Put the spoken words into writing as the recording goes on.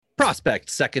Prospect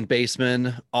second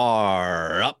basemen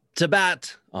are up to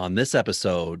bat on this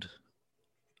episode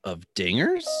of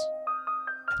Dingers.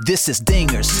 This is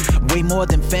Dingers, way more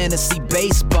than fantasy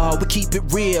baseball. We keep it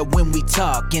real when we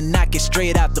talk and knock it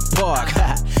straight out the park.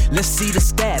 Let's see the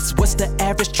stats, what's the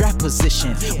average draft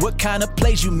position? What kind of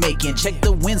plays you making? Check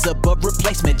the wins above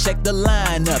replacement, check the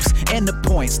lineups and the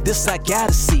points. This I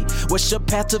gotta see, what's your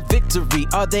path to victory?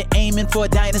 Are they aiming for a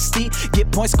dynasty?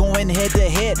 Get points going head to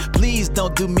head, please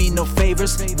don't do me no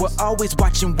favors. We're always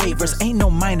watching waivers, ain't no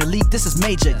minor league, this is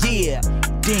major, yeah.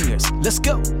 Dingers, let's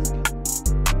go.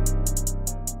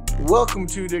 Welcome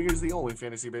to Dingers, the only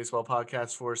fantasy baseball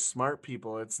podcast for smart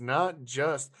people. It's not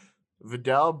just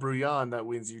Vidal Brujan that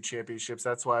wins you championships.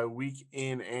 That's why week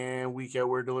in and week out,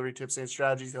 we're delivering tips and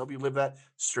strategies to help you live that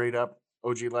straight up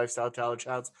OG lifestyle. Tyler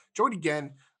Childs, joined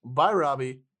again by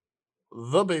Robbie,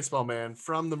 the baseball man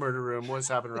from the murder room. What's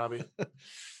happening, Robbie?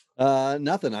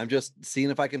 Nothing. I'm just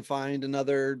seeing if I can find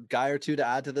another guy or two to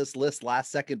add to this list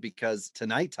last second, because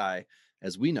tonight, Ty,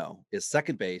 as we know, is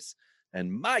second base,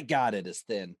 and my God, it is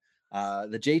thin.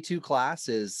 The J2 class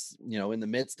is, in the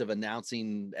midst of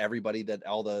announcing everybody that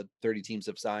all the 30 teams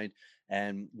have signed.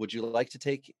 And would you like to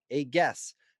take a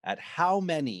guess at how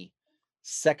many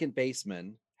second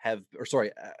basemen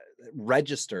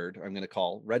registered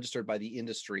by the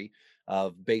industry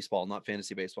of baseball, not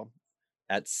fantasy baseball,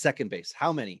 at second base?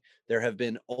 How many? There have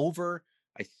been over,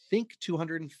 I think,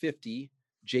 250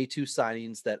 J2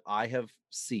 signings that I have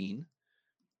seen.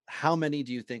 How many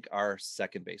do you think are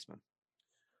second basemen?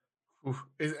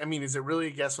 Is it really a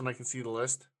guess when I can see the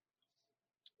list?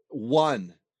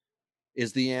 One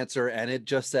is the answer, and it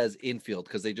just says infield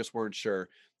because they just weren't sure.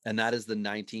 And that is the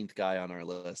 19th guy on our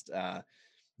list.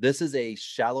 This is a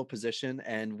shallow position,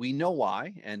 and we know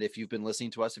why. And if you've been listening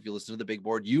to us, if you listen to the big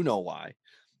board, you know why.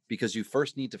 Because you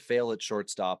first need to fail at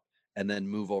shortstop and then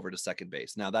move over to second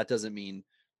base. Now, that doesn't mean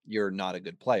you're not a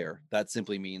good player. That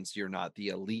simply means you're not the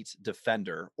elite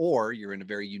defender, or you're in a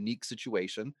very unique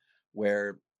situation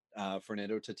where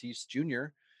Fernando Tatis Jr.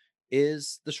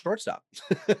 is the shortstop.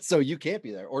 So you can't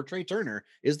be there. Or Trey Turner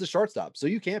is the shortstop. So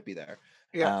you can't be there.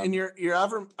 Yeah, and your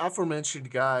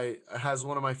aforementioned guy has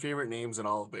one of my favorite names in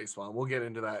all of baseball. And we'll get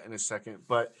into that in a second.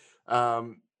 But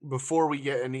before we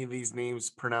get any of these names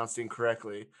pronounced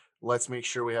incorrectly, let's make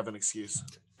sure we have an excuse.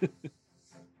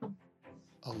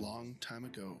 A long time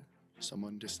ago,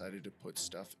 someone decided to put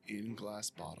stuff in glass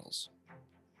bottles.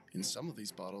 In some of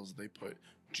these bottles, they put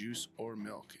juice or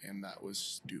milk, and that was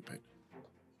stupid.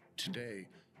 Today,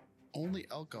 only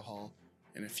alcohol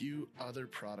and a few other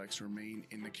products remain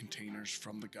in the containers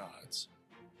from the gods.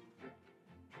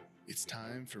 It's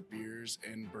time for beers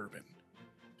and bourbon,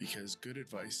 because good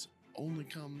advice only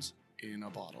comes in a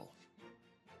bottle.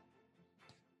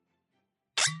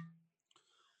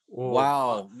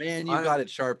 Wow, man, you got it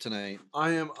sharp tonight.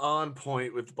 I am on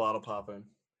point with the bottle popping.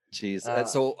 Jeez.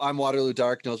 So I'm Waterloo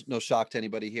Dark. No shock to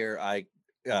anybody here. I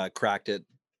cracked it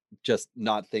just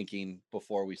not thinking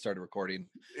before we started recording,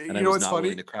 and I was not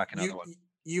willing to crack another one.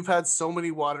 You've had so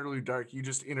many Waterloo Dark. You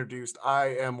just introduced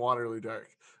I am Waterloo Dark.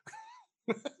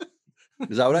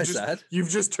 Is that what I said? You've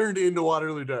just turned into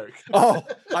Waterloo Dark. Oh,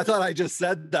 I thought I just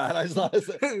said that. I thought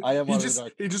I am Waterloo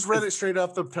Dark. He just read it straight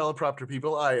off the teleprompter,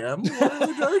 people. I am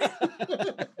Waterloo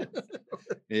Dark.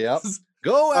 Yep.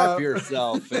 Go after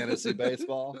yourself, fantasy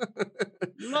baseball.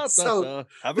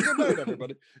 Have a good night,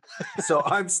 everybody. So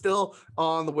I'm still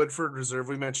on the Woodford Reserve.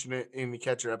 We mentioned it in the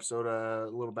Catcher episode a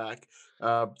little back,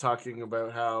 talking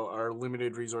about how our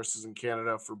limited resources in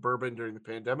Canada for bourbon during the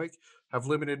pandemic have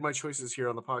limited my choices here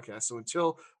on the podcast. So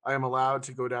until I am allowed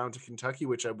to go down to Kentucky,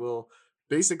 which I will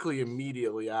basically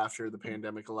immediately after the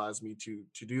pandemic allows me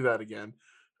to do that again,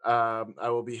 I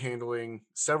will be handling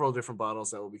several different bottles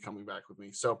that will be coming back with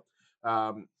me. So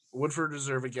Woodford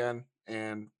Reserve again,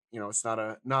 and it's not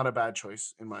a bad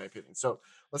choice in my opinion. So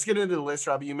let's get into the list,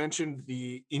 Robbie. You mentioned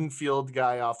the infield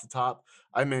guy off the top.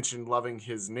 I mentioned loving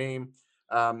his name.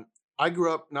 I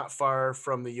grew up not far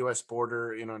from the U.S.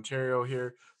 border in Ontario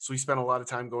here, so we spent a lot of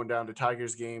time going down to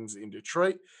Tigers games in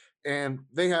Detroit, and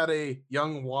they had a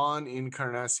young Juan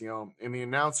Encarnacion, and the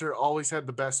announcer always had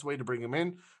the best way to bring him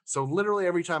in. So literally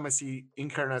every time I see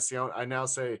Encarnacion, I now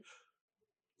say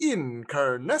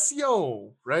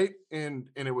Encarnacion, right? And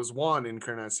it was Juan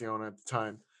Encarnacion at the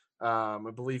time. I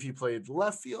believe he played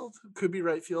left field, could be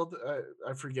right field.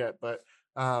 I forget, but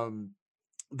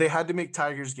they had to make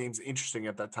Tigers games interesting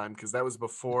at that time because that was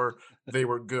before they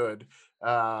were good.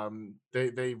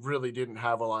 They really didn't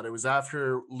have a lot. It was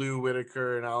after Lou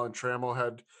Whitaker and Alan Trammell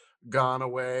had gone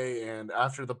away, and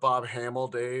after the Bob Hamill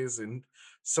days and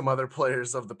some other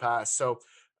players of the past. So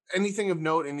anything of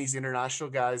note in these international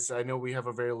guys? I know we have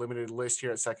a very limited list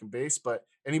here at second base, but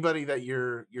anybody that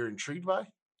you're intrigued by?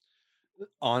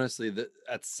 Honestly,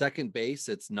 at second base,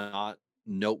 it's not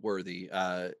noteworthy.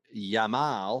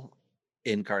 Yamal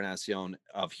Encarnacion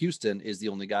of Houston is the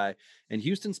only guy, and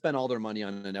Houston spent all their money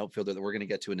on an outfielder that we're going to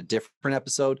get to in a different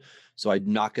episode. So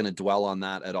I'm not going to dwell on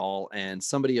that at all. And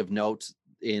somebody of note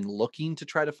in looking to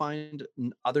try to find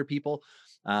other people,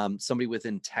 somebody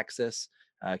within Texas,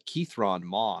 Keith Ron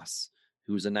Moss,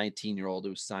 who's a 19-year-old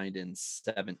who signed in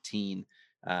 17.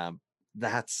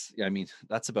 That's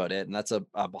about it. And that's a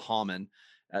Bahamian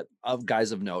of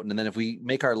guys of note. And then if we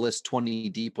make our list 20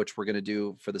 deep, which we're going to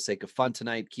do for the sake of fun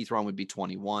tonight, Keith Ron would be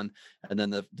 21. And then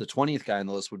the 20th guy on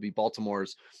the list would be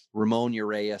Baltimore's Ramon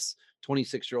Urias,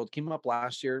 26-year-old, came up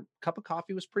last year. Cup of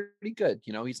coffee was pretty good.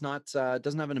 You know, he's not,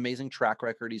 doesn't have an amazing track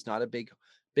record. He's not a big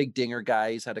dinger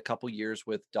guy. He's had a couple years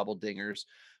with double dingers,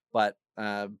 but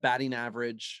batting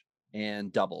average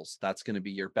and doubles, that's going to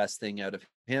be your best thing out of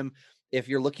him. If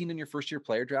you're looking in your first year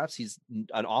player drafts, he's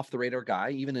an off the radar guy,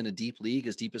 even in a deep league,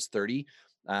 as deep as 30.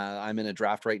 I'm in a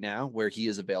draft right now where he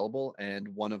is available. And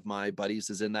one of my buddies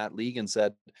is in that league and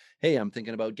said, hey, I'm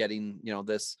thinking about getting,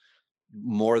 this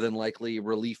more than likely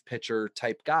relief pitcher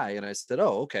type guy. And I said,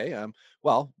 oh, okay.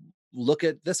 Well, look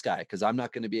at this guy, because I'm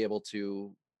not going to be able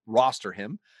to roster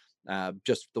him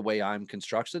just the way I'm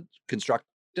constructed.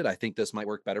 I think this might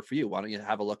work better for you. Why don't you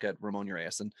have a look at Ramon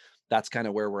Urias? And that's kind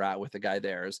of where we're at with the guy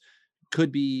there.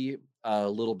 Could be a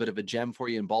little bit of a gem for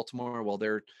you in Baltimore while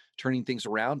they're turning things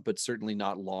around, but certainly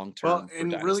not long term. Well, For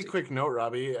and really dynasty. quick note,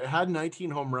 Robbie had 19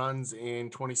 home runs in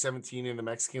 2017 in the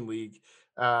Mexican League,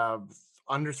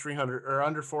 under 300 or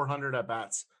under 400 at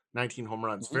bats, 19 home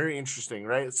runs. Mhm. Very interesting,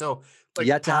 right? So, like,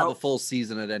 Yet to have a full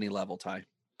season at any level, Ty.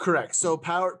 correct. So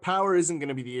power isn't going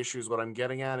to be the issue, is what I'm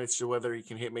getting at. It's just whether he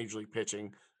can hit major league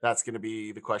pitching. That's going to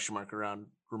be the question mark around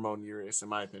Ramon Urias, in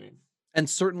my opinion. And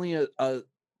certainly a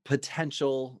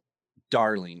potential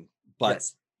darling, but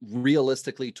Yes.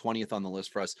 realistically 20th on the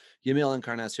list for us. Yamil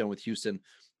Encarnacion with Houston,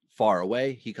 far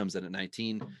away. He comes in at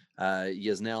 19.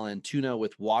 Yasnel Antuna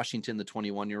with Washington, the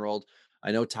 21-year-old.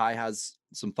 I know Ty has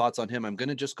some thoughts on him. I'm going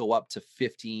to just go up to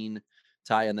 15,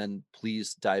 Ty, and then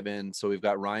please dive in. So we've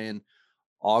got Ryan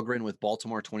Ogren with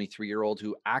Baltimore, 23-year-old,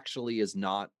 who actually is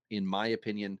not, in my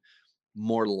opinion,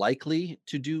 more likely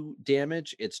to do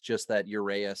damage. It's just that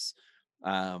Urias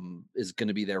is going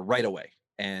to be there right away.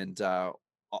 And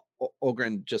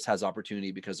Ogren just has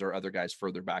opportunity because there are other guys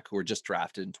further back who are just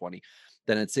drafted in 20.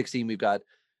 Then at 16, we've got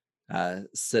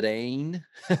Sedan,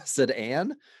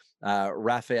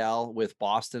 Raphael with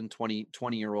Boston,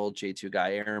 20-year-old J2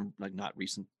 guy. Aaron, like not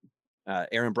recent.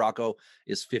 Aaron Brocco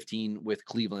is 15 with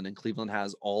Cleveland, and Cleveland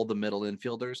has all the middle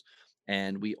infielders,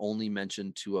 and we only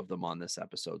mentioned 2 of them on this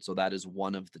episode. So that is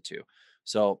one of the 2.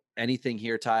 So anything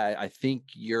here, Ty? I think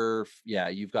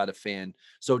you've got a fan.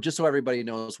 So just so everybody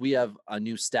knows, we have a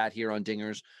new stat here on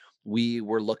Dingers. We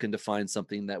were looking to find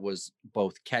something that was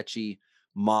both catchy,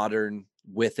 modern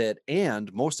with it,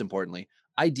 and most importantly,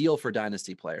 ideal for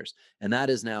dynasty players. And that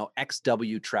is now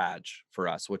XW Traj for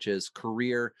us, which is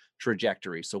career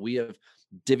trajectory. So we have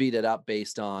divvied it up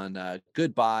based on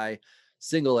goodbye,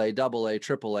 single A, double A,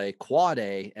 triple A, quad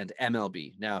A, and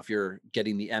MLB. Now, if you're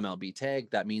getting the MLB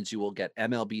tag, that means you will get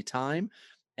MLB time,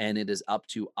 and it is up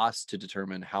to us to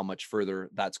determine how much further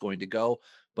that's going to go.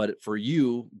 But for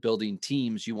you building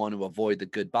teams, you want to avoid the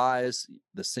goodbyes,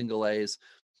 the single A's,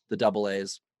 the double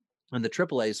A's, and the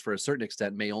triple A's for a certain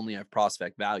extent may only have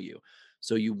prospect value.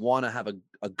 So you want to have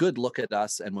a good look at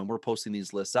us. And when we're posting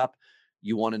these lists up,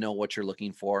 you want to know what you're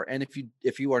looking for. And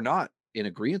if you are not in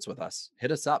agreement with us, hit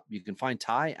us up. You can find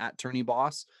Ty at Tourney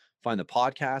Boss, find the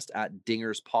podcast at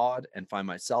Dingers Pod, and find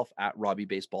myself at Robbie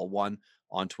Baseball 1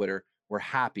 on Twitter. We're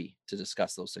happy to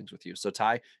discuss those things with you. So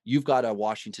Ty, you've got a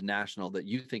Washington National that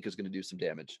you think is going to do some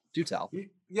damage. Do tell.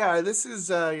 Yeah, this is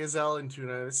Yasnel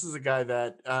Antuna. This is a guy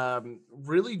that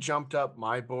really jumped up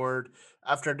my board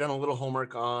after I've done a little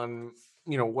homework on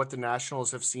what the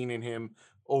Nationals have seen in him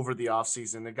over the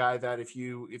offseason. A guy that if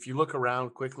you look around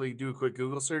quickly, do a quick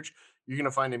Google search, you're going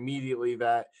to find immediately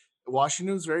that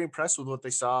Washington was very impressed with what they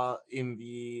saw in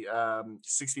the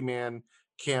 60-man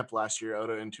camp last year out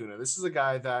of Antuna. This is a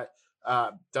guy that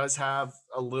does have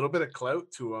a little bit of clout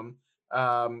to him.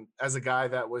 As a guy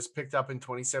that was picked up in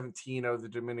 2017 out of the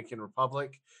Dominican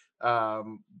Republic,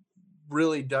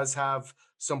 really does have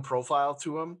some profile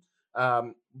to him,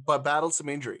 but battled some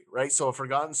injury, right? So a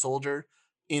forgotten soldier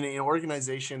in an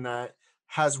organization that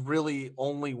has really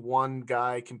only one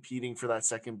guy competing for that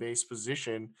second base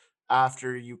position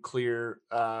after you clear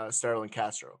Starlin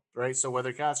Castro, right? So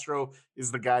whether Castro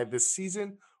is the guy this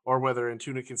season or whether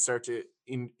Antuna can start to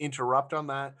interrupt on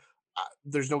that.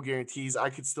 There's no guarantees. I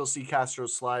could still see Castro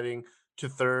sliding to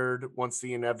third once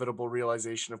the inevitable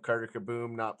realization of Carter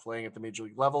Kaboom not playing at the major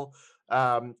league level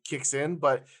kicks in.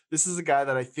 But this is a guy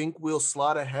that I think will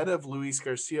slot ahead of Luis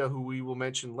Garcia, who we will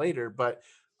mention later. But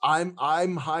I'm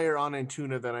higher on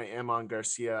Antuna than I am on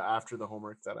Garcia after the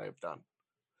homework that I've done.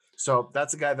 So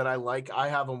that's a guy that I like. I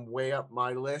have him way up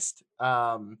my list.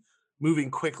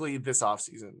 Moving quickly this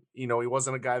offseason. You know, he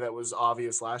wasn't a guy that was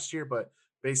obvious last year, but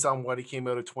based on what he came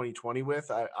out of 2020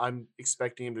 with, I'm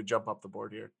expecting him to jump up the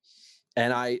board here.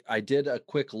 And I did a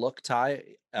quick look, Ty,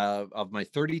 of my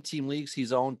 30-team leagues.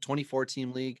 He's owned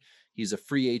 24-team league. He's a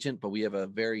free agent, but we have a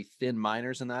very thin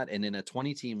minors in that. And in a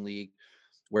 20-team league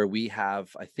where we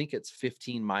have, I think it's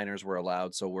 15 minors were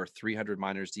allowed. So we're 300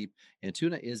 minors deep. And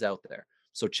Tuna is out there.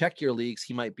 So check your leagues.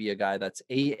 He might be a guy that's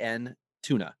AN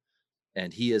Tuna,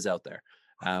 and he is out there.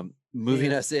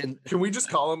 Moving us in. Can we just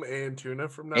call him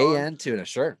Antuna from now on? Antuna,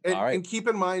 sure. And, all right. And keep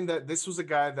in mind that this was a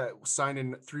guy that signed a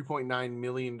 $3.9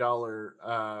 million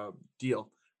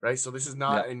deal, right? So this is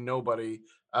not a nobody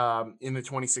in the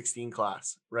 2016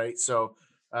 class, right? So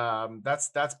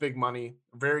that's big money.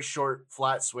 Very short,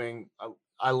 flat swing.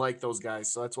 I like those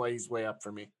guys, so that's why he's way up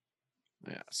for me.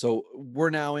 Yeah. So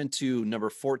we're now into number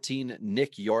 14,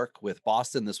 Nick York with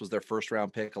Boston. This was their first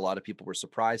round pick. A lot of people were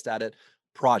surprised at it.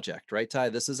 Project, right, Ty?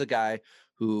 This is a guy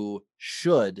who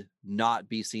should not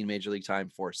be seeing major league time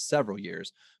for several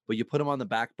years, but you put him on the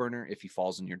back burner. If he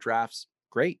falls in your drafts,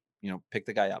 great. You know, pick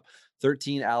the guy up.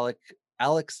 13,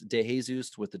 Alex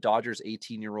DeJesus with the Dodgers,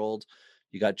 18-year-old.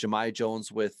 You got Jahmai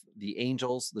Jones with the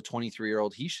Angels, the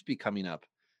 23-year-old. He should be coming up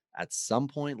at some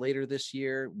point later this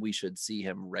year. We should see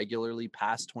him regularly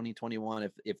past 2021.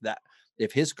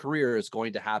 If his career is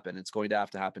going to happen, it's going to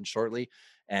have to happen shortly.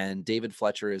 And David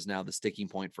Fletcher is now the sticking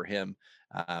point for him.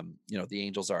 You know, the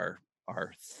Angels are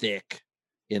thick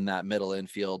in that middle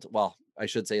infield. Well, I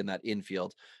should say in that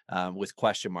infield with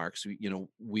question marks. You know,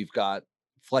 we've got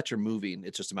Fletcher moving.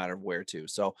 It's just a matter of where to.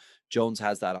 So Jones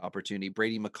has that opportunity.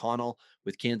 Brady McConnell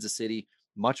with Kansas City,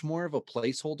 much more of a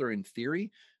placeholder in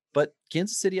theory. But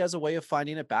Kansas City has a way of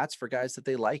finding at bats for guys that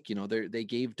they like. You know, they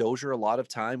gave Dozier a lot of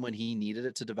time when he needed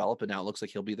it to develop, and now it looks like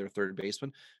he'll be their third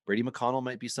baseman. Brady McConnell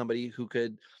might be somebody who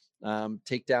could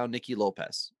take down Nicky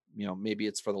Lopez. You know, maybe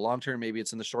it's for the long term, maybe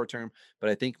it's in the short term, but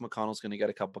I think McConnell's going to get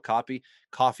a cup of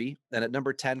coffee. And at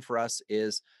number 10 for us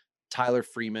is Tyler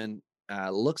Freeman.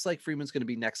 Looks like Freeman's going to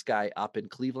be next guy up in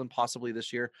Cleveland possibly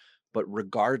this year, but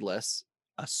regardless,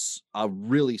 a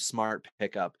really smart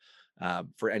pickup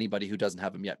for anybody who doesn't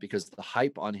have him yet, because the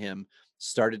hype on him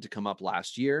started to come up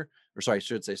last year, or sorry, I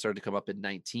should say started to come up in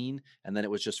 19, and then it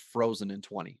was just frozen in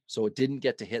 20. So it didn't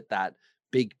get to hit that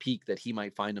big peak that he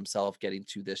might find himself getting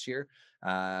to this year.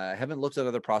 I haven't looked at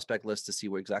other prospect lists to see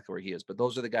exactly where he is, but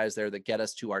those are the guys there that get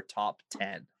us to our top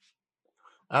 10.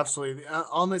 Absolutely.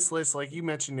 On this list, like you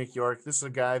mentioned, Nick York, this is a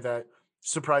guy that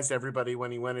surprised everybody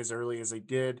when he went as early as he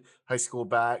did, high school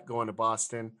bat, going to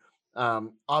Boston.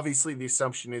 Obviously, the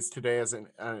assumption is today, as an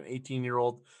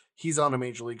 18-year-old, he's on a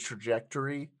major league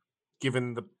trajectory,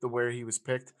 given the where he was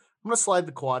picked. I'm going to slide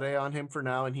the quad A on him for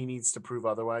now, and he needs to prove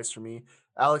otherwise for me.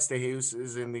 Alex DeJesus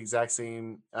is in the exact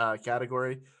same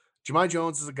category. Jahmai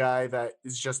Jones is a guy that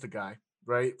is just a guy,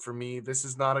 right? For me, this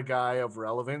is not a guy of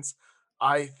relevance.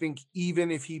 I think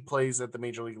even if he plays at the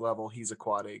major league level, he's a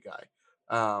quad A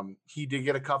guy. He did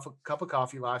get a cup of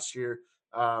coffee last year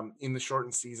in the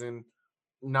shortened season.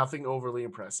 Nothing overly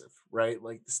impressive, right?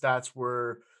 Like the stats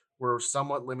were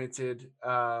somewhat limited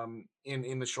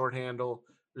in the short handle.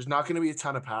 There's not going to be a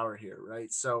ton of power here,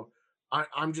 right? So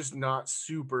I'm just not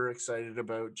super excited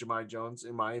about Jahmai Jones,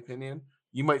 in my opinion.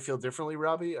 You might feel differently,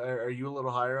 Robbie. Are you a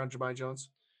little higher on Jahmai Jones?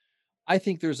 I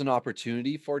think there's an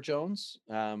opportunity for Jones.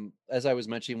 As I was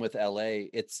mentioning with LA,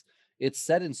 it's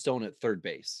set in stone at third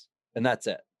base, and that's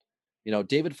it. You know,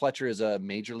 David Fletcher is a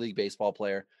Major League Baseball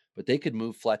player, but they could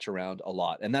move Fletch around a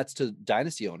lot. And that's to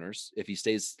dynasty owners if he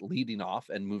stays leading off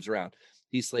and moves around.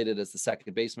 He's slated as the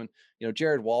second baseman. You know,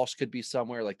 Jared Walsh could be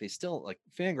somewhere. Like they still, like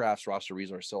Fangraphs roster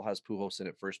resource still has Pujols in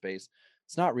at first base.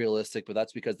 It's not realistic, but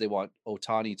that's because they want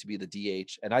Ohtani to be the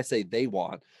DH. And I say they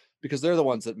want because they're the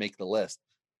ones that make the list.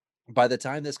 By the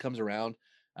time this comes around,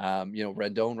 you know,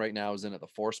 Rendon right now is in at the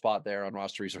 4 spot there on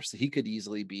roster resource. He could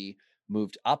easily be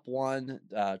moved up 1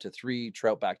 to 3,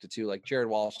 Trout back to 2. Like Jared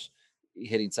Walsh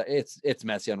hitting, it's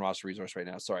messy on roster resource right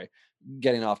now. Sorry,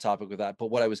 getting off topic with that. But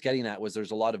what I was getting at was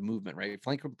there's a lot of movement, right?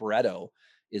 Franklin Barreto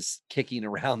is kicking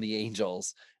around the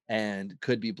Angels and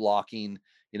could be blocking,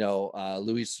 you know,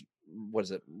 Luis, what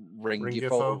is it?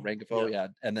 Rengifo. Yeah.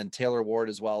 And then Taylor Ward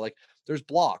as well. Like there's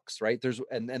blocks, right?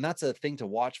 And that's a thing to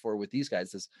watch for with these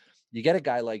guys is You get a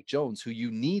guy like Jones who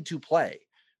you need to play,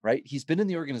 right? He's been in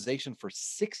the organization for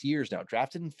 6 years now,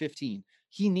 drafted in 15.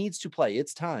 He needs to play.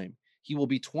 It's time. He will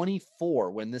be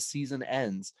 24 when this season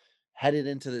ends, headed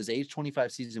into his age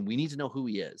 25 season. We need to know who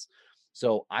he is.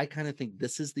 So I kind of think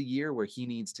this is the year where he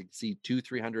needs to see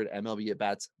 200-300 MLB at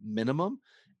bats minimum.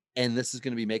 And this is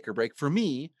going to be make or break for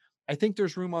me. I think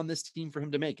there's room on this team for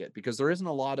him to make it because there isn't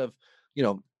a lot of, you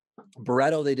know,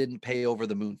 Barreto, they didn't pay over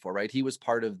the moon for, right? He was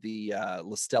part of the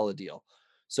La Stella deal.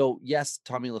 So yes,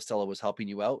 Tommy La Stella was helping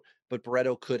you out, but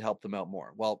Barreto could help them out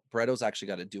more. Well, Barreto's actually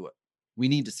got to do it. We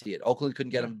need to see it. Oakland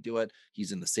couldn't get him to do it.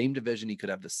 He's in the same division. He could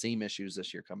have the same issues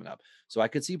this year coming up. So I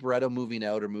could see Barreto moving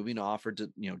out or moving off or to,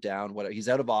 down. Whatever. He's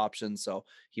out of options, so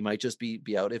he might just be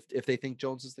out if they think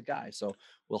Jones is the guy. So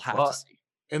we'll have to see.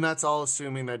 And that's all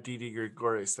assuming that Didi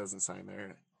Gregorius doesn't sign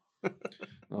there.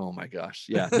 Oh my gosh.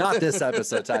 Yeah. Not this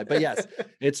episode time, but yes,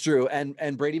 it's true.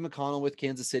 And Brady McConnell with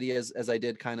Kansas City, as I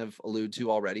did kind of allude to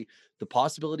already, the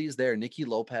possibility is there. Nicky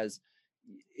Lopez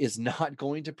is not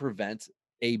going to prevent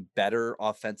a better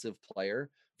offensive player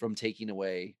from taking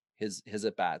away his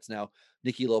at bats. Now,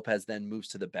 Nicky Lopez then moves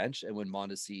to the bench. And when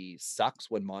Mondesi sucks,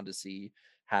 when Mondesi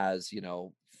has,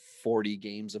 40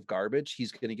 games of garbage,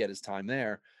 he's going to get his time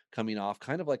there, coming off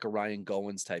kind of like a Ryan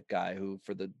Goins type guy who,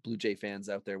 for the Blue Jay fans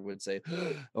out there, would say,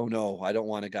 oh no, I don't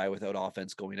want a guy without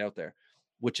offense going out there,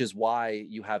 which is why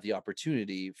you have the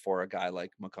opportunity for a guy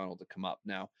like McConnell to come up.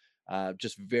 Now,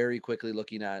 just very quickly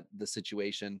looking at the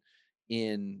situation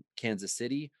in Kansas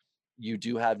City, you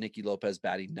do have Nicky Lopez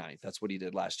batting ninth. That's what he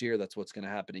did last year. That's what's going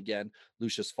to happen again.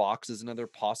 Lucius Fox is another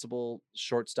possible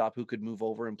shortstop who could move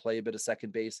over and play a bit of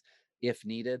second base if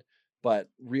needed. But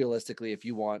realistically, if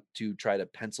you want to try to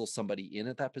pencil somebody in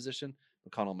at that position,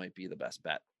 McConnell might be the best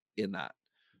bet in that.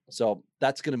 So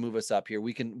that's going to move us up here.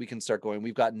 We can start going.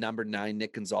 We've got number 9,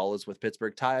 Nick Gonzalez with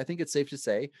Pittsburgh. Ty, I think it's safe to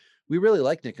say we really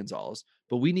like Nick Gonzalez,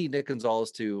 but we need Nick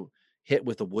Gonzalez to hit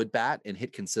with a wood bat and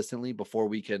hit consistently before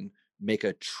we can make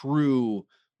a true,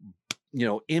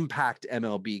 impact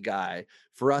MLB guy.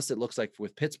 For us, it looks like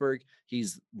with Pittsburgh,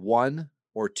 he's 1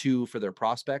 or 2 for their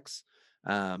prospects.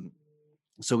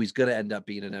 So he's going to end up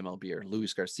being an MLBer.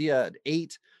 Luis Garcia at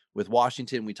 8 with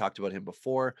Washington. We talked about him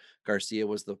before. Garcia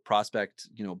was the prospect,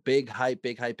 big hype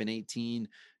in 18.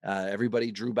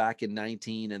 Everybody drew back in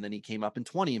 19, and then he came up in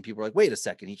 20, and people were like, wait a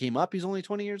second, he came up? He's only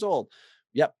 20 years old.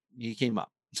 Yep, he came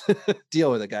up.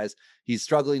 Deal with it, guys. He's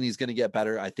struggling. He's going to get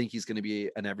better. I think he's going to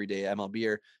be an everyday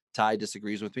MLBer. Ty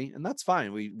disagrees with me, and that's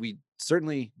fine. We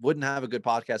certainly wouldn't have a good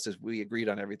podcast if we agreed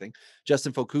on everything.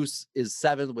 Justin Focus is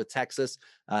 7th with Texas,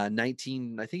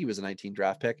 19. I think he was a 19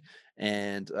 draft pick,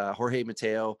 and Jorge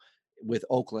Mateo with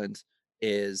Oakland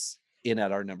is in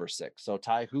at our number 6. So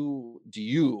Ty, who do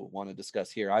you want to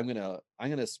discuss here? I'm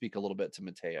gonna speak a little bit to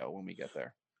Mateo when we get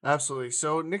there. Absolutely.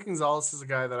 So Nick Gonzalez is a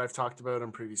guy that I've talked about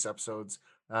in previous episodes.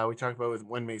 We talked about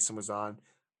when Mason was on.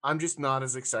 I'm just not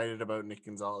as excited about Nick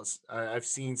Gonzalez. I've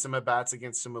seen some at bats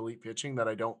against some elite pitching that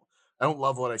I don't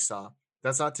love what I saw.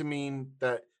 That's not to mean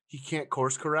that he can't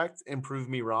course correct and prove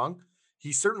me wrong.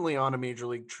 He's certainly on a major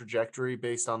league trajectory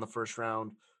based on the first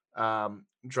round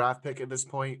draft pick at this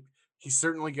point. He's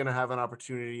certainly going to have an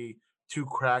opportunity to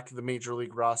crack the major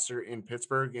league roster in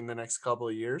Pittsburgh in the next couple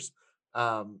of years.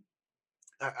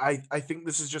 I think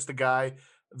this is just a guy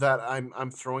that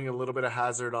I'm throwing a little bit of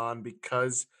hazard on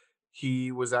because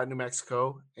he was at New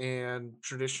Mexico, and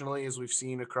traditionally, as we've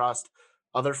seen across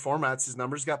other formats, his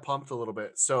numbers got pumped a little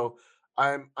bit. So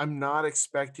I'm not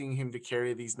expecting him to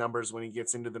carry these numbers when he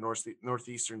gets into the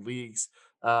northeastern leagues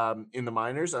in the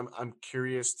minors. I'm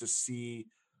curious to see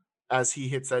as he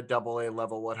hits that AA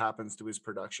level what happens to his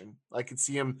production. I could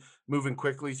see him moving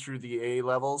quickly through the A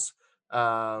levels.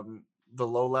 The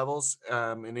low levels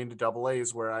and into AA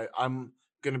is where I'm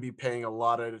going to be paying a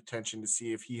lot of attention to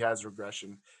see if he has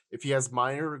regression. If he has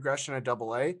minor regression at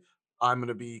AA, I'm going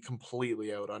to be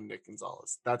completely out on Nick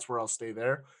Gonzalez. That's where I'll stay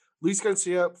there. Luis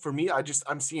Garcia, for me,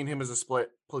 I'm seeing him as a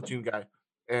split platoon guy.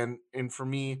 And for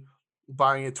me,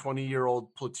 buying a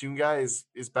 20-year-old platoon guy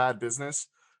is bad business.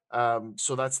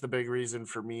 So that's the big reason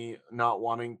for me not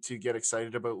wanting to get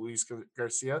excited about Luis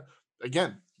Garcia.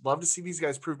 Again, love to see these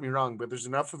guys prove me wrong, but there's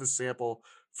enough of a sample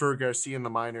for Garcia in the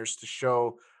minors to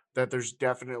show that there's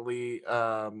definitely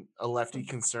a lefty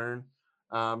concern.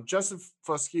 Justin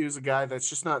Foscue is a guy that's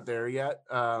just not there yet.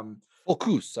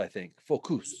 Focus, I think.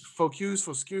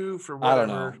 Foscue, for whatever. I don't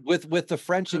know. With the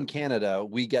French in Canada,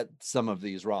 we get some of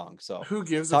these wrong. So who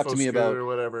gives talk a to me about or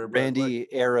whatever? Randy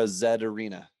Era Zed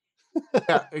Arena.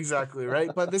 Yeah, exactly, right.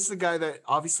 But this is a guy that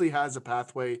obviously has a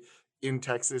pathway in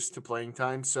Texas to playing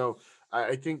time. So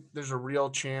I think there's a real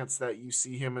chance that you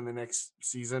see him in the next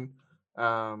season.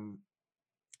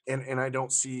 and I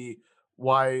don't see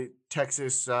why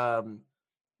Texas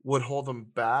would hold them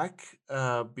back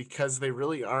because they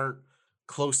really aren't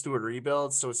close to a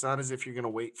rebuild. So it's not as if you're going to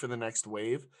wait for the next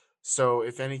wave. So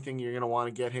if anything, you're going to want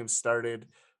to get him started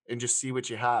and just see what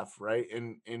you have, right?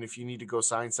 And if you need to go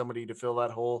sign somebody to fill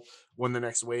that hole when the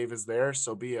next wave is there,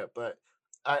 so be it. But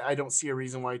I don't see a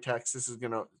reason why Texas is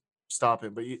going to stop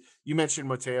him. But you mentioned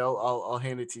Mateo. I'll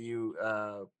hand it to you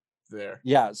there.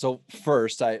 Yeah. So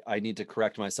first, I need to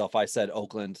correct myself. I said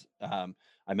Oakland.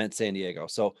 I meant San Diego.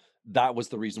 So that was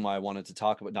the reason why I wanted to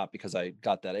talk about, not because I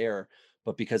got that error,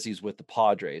 but because he's with the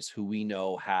Padres, who we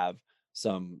know have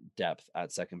some depth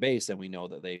at second base, and we know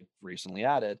that they recently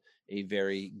added a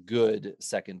very good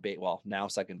second base, well, now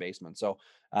second baseman. So,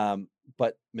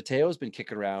 but Mateo's been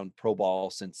kicking around pro ball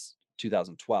since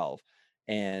 2012,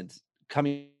 and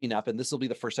coming up, and this will be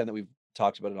the first time that we've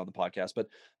talked about it on the podcast, but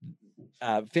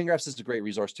Fangraphs is a great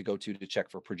resource to go to check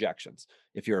for projections.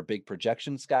 If you're a big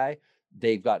projections guy,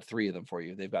 they've got 3 of them for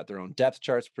you. They've got their own depth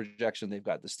charts projection, they've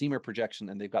got the steamer projection,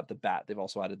 and they've got the bat. They've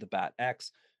also added the bat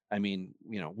X. I mean,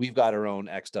 we've got our own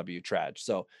XW Traj.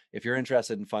 So if you're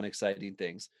interested in fun, exciting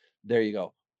things, there you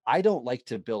go. I don't like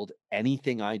to build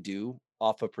anything I do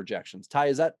off of projections. Ty,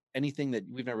 is that anything that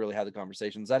we've never really had the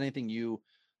conversation? Is that anything you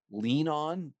lean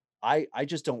on? I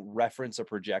just don't reference a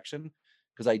projection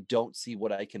because I don't see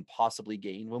what I can possibly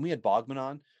gain. When we had Bogman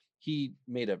on, he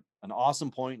made an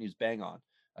awesome point. And he was bang on.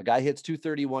 A guy hits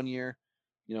 230 one year,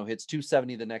 hits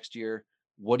 270 the next year.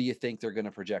 What do you think they're going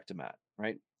to project him at?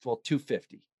 Right. Well,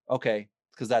 250. Okay.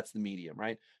 Because that's the medium,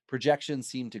 right? Projections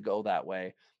seem to go that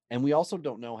way. And we also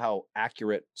don't know how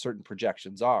accurate certain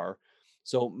projections are.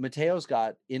 So Mateo's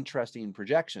got interesting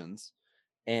projections.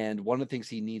 And one of the things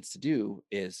he needs to do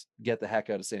is get the heck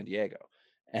out of San Diego.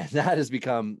 And that has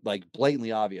become like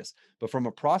blatantly obvious. But from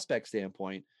a prospect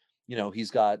standpoint,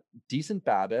 he's got decent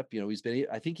BABIP.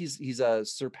 I think he's a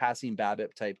surpassing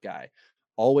BABIP type guy,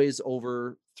 always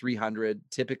over 300.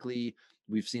 Typically,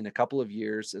 we've seen a couple of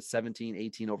years, 17,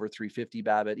 18 over 350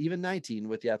 BABIP, even 19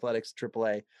 with the Athletics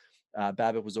AAA.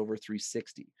 BABIP was over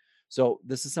 360. So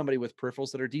this is somebody with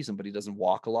peripherals that are decent, but he doesn't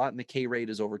walk a lot, and the K rate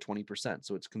is over 20%.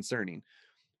 So it's concerning.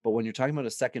 But when you're talking about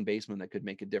a second baseman that could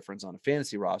make a difference on a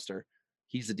fantasy roster,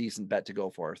 he's a decent bet to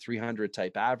go for. 300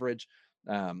 type average,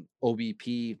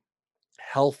 OBP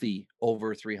healthy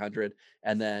over 300,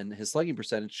 and then his slugging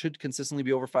percentage should consistently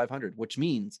be over 500, which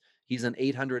means he's an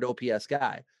 800 OPS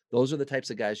guy. Those are the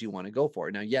types of guys you want to go for.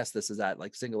 Now, yes, this is at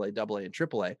like single A, double A, and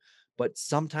triple A, but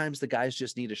sometimes the guys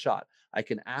just need a shot. I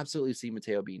can absolutely see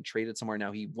Mateo being traded somewhere.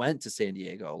 Now, he went to San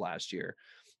Diego last year.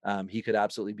 He could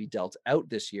absolutely be dealt out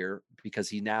this year because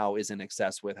he now is in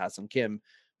excess with Ha-Seong Kim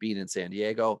being in San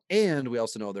Diego. And we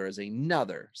also know there is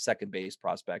another second base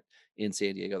prospect in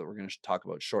San Diego that we're going to talk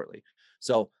about shortly.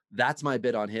 So that's my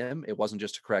bid on him. It wasn't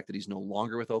just to correct that he's no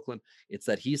longer with Oakland. It's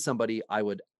that he's somebody I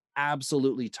would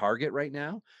absolutely target right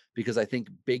now because I think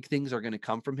big things are going to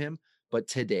come from him. But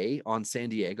today on San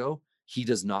Diego, he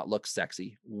does not look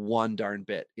sexy one darn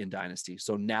bit in Dynasty.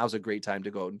 So now's a great time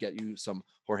to go and get you some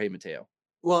Jorge Mateo.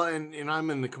 Well, and I'm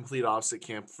in the complete opposite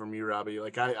camp from you, Robbie.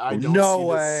 Like I don't No see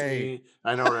way.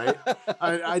 I know, right?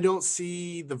 I don't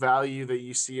see the value that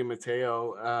you see in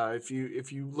Mateo. If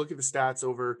you look at the stats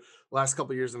over the last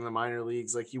couple of years in the minor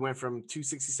leagues, like he went from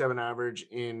 267 average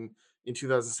in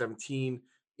 2017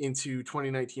 into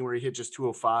 2019 where he hit just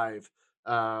 205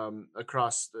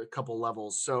 across a couple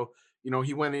levels. So,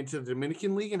 he went into the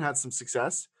Dominican League and had some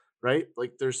success, right?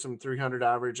 Like there's some 300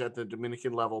 average at the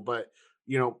Dominican level, but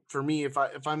for me, if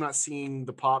I'm not seeing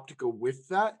the pop to go with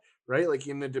that, right? Like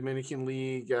in the Dominican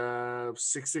League,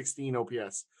 616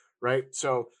 OPS, right?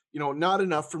 So, not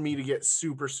enough for me to get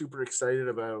super, super excited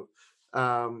about.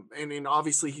 And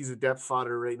obviously he's a depth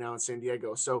fodder right now in San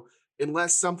Diego. So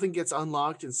unless something gets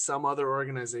unlocked in some other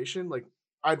organization, like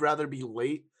I'd rather be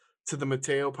late to the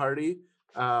Mateo party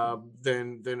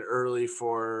than early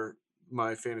for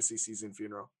my fantasy season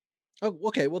funeral. Oh,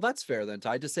 okay. Well, that's fair then,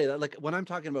 Ty. To say that, like when I'm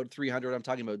talking about 300, I'm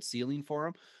talking about ceiling for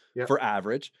him Yeah. for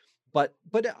average. But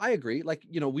I agree. Like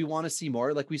we want to see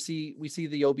more. Like we see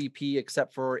the OBP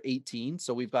except for 18,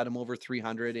 so we've got him over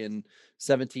 300 in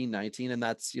 17, 19, and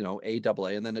that's A, double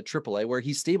A, and then at triple A where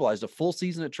he stabilized a full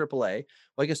season at triple A.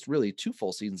 Well, I guess really 2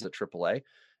 full seasons at triple A.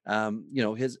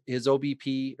 His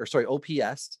OBP or sorry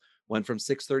OPS went from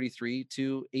 633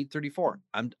 to 834.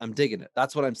 I'm digging it.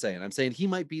 That's what I'm saying. I'm saying he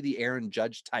might be the Aaron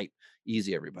Judge type.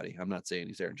 Easy, everybody. I'm not saying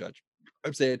he's Aaron Judge.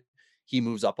 I'm saying he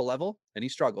moves up a level and he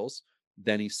struggles,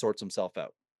 then he sorts himself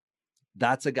out.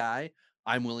 That's a guy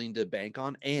I'm willing to bank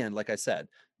on. And like I said,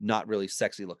 not really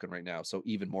sexy looking right now. So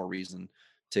even more reason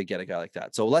to get a guy like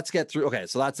that. So let's get through. Okay,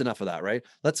 so that's enough of that, right?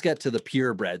 Let's get to the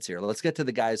purebreds here. Let's get to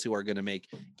the guys who are going to make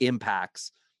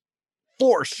impacts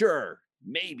for sure,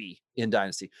 maybe in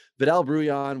Dynasty. Vidal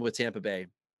Bruján with Tampa Bay.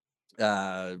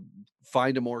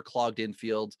 Find a more clogged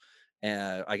infield.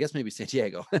 I guess maybe San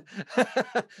Diego.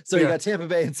 So you got Tampa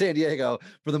Bay and San Diego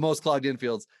for the most clogged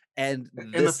infields. And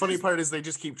the funny part is they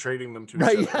just keep trading them to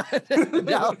right. each other.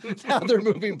 now they're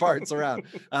moving parts around.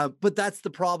 But that's the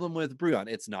problem with Bruján.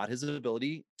 It's not his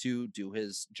ability to do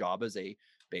his job as a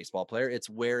baseball player. It's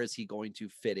where is he going to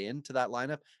fit into that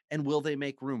lineup, and will they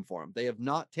make room for him?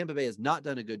 Tampa Bay has not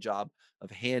done a good job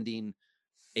of handing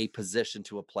a position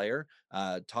to a player.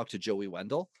 Talk to Joey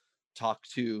Wendell, talk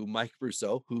to Mike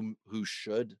Brousseau, who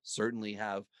should certainly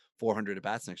have 400 at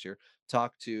bats next year.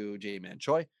 Talk to J-Man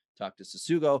Choi, talk to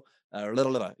Sasugo,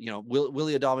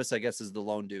 Willy Adames, I guess, is the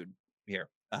lone dude here.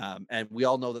 And we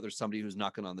all know that there's somebody who's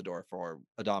knocking on the door for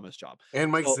Adames' job.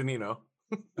 And Mike Zunino.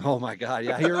 Oh my God.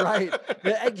 Yeah, you're right.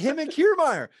 Him and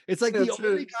Kiermaier. It's like the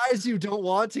only guys you don't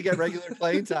want to get regular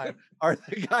playing time are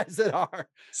the guys that are.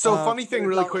 So funny thing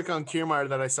really quick on Kiermaier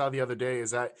that I saw the other day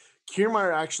is that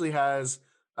Kiermaier actually has,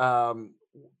 I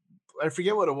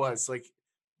forget what it was.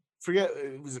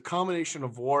 It was a combination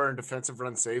of WAR and defensive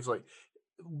run saves. Like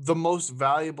the most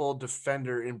valuable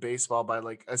defender in baseball by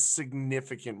like a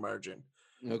significant margin,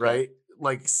 right?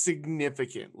 Like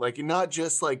significant, like not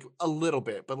just like a little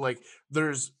bit, but like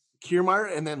there's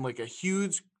Kiermaier and then like a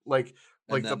huge, like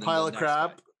the pile of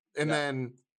crap and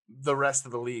then the rest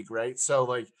of the league, right? So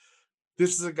like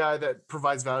this is a guy that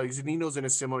provides value. Zanino's in a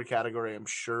similar category, I'm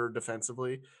sure,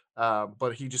 defensively,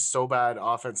 but he just so bad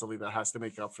offensively that has to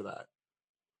make up for that.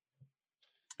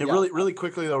 And really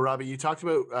quickly though, Robbie, you talked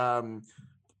about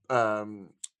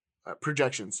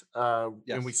projections,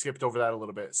 and we skipped over that a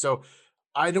little bit. So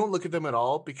I don't look at them at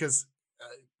all because,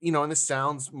 and this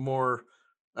sounds more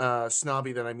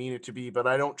snobby than I mean it to be, but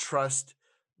I don't trust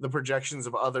the projections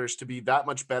of others to be that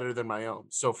much better than my own.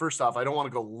 So first off, I don't want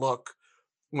to go look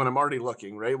when I'm already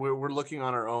looking, right? We're looking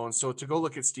on our own. So to go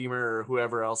look at Steamer or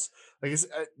whoever else, like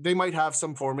they might have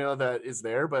some formula that is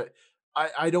there, but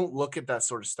I don't look at that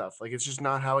sort of stuff. Like it's just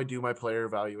not how I do my player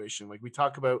evaluation. Like we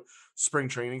talk about spring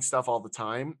training stuff all the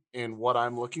time and what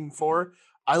I'm looking for.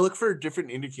 I look for different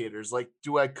indicators. Like,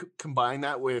 do I combine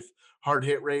that with hard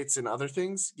hit rates and other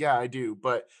things? Yeah, I do.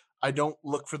 But I don't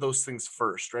look for those things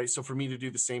first, right? So for me to do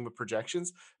the same with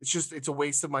projections, it's a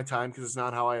waste of my time because it's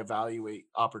not how I evaluate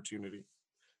opportunity.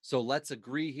 So let's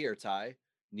agree here, Ty.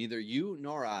 Neither you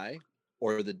nor I,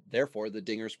 or therefore the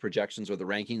Dingers projections or the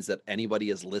rankings that anybody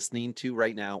is listening to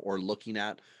right now or looking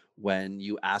at when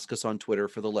you ask us on Twitter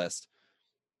for the list,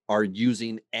 are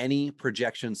using any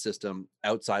projection system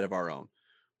outside of our own.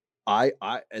 I,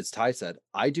 as Ty said,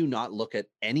 I do not look at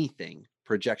anything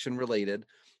projection related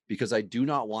because I do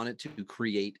not want it to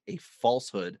create a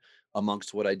falsehood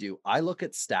amongst what I do. I look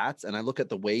at stats and I look at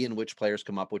the way in which players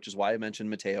come up, which is why I mentioned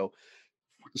Mateo,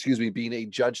 being a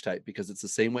Judge type, because it's the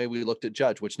same way we looked at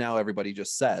Judge, which now everybody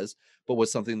just says, but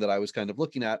was something that I was kind of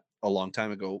looking at a long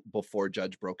time ago before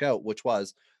Judge broke out, which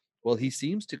was, well, he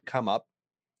seems to come up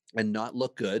and not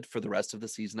look good for the rest of the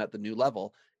season at the new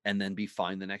level and then be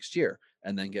fine the next year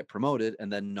and then get promoted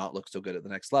and then not look so good at the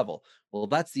next level. Well,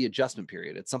 that's the adjustment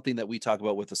period. It's something that we talk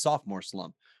about with the sophomore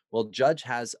slump. Well, Judge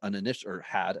has had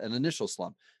an initial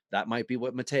slump. That might be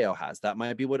what Mateo has. That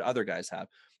might be what other guys have.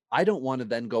 I don't want to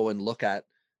then go and look at,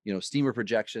 Steamer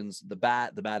projections, the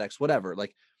Bat X, whatever.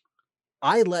 Like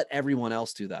I let everyone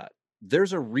else do that.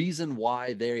 There's a reason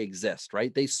why they exist,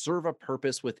 right? They serve a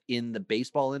purpose within the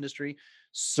baseball industry,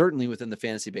 certainly within the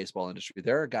fantasy baseball industry.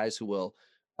 There are guys who will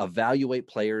evaluate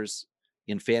players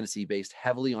in fantasy based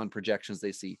heavily on projections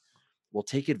they see. Well,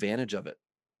 take advantage of it.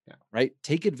 Yeah. Right.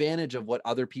 Take advantage of what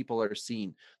other people are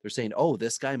seeing. They're saying, oh,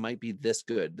 this guy might be this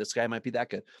good. This guy might be that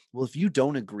good. Well, if you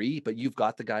don't agree, but you've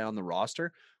got the guy on the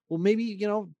roster, well, maybe,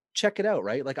 check it out.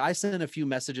 Right. Like I sent a few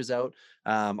messages out.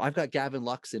 I've got Gavin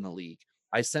Lux in a league.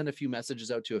 I sent a few messages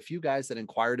out to a few guys that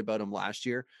inquired about him last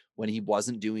year when he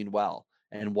wasn't doing well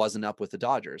and wasn't up with the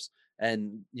Dodgers.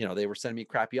 And, they were sending me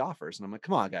crappy offers. And I'm like,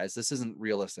 come on, guys, this isn't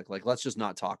realistic. Like, let's just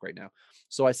not talk right now.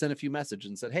 So I sent a few messages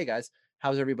and said, hey, guys,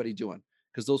 how's everybody doing?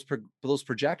 Because those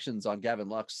projections on Gavin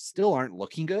Lux still aren't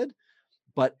looking good.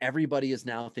 But everybody is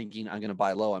now thinking, I'm going to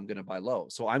buy low. I'm going to buy low.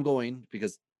 So I'm going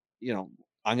because,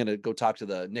 I'm going to go talk to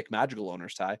the Nick Madrigal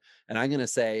owners, Ty, and I'm going to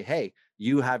say, hey,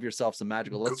 you have yourself some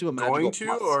Madrigal. Let's do a Madrigal. Going to,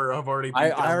 plus. Or I've already. I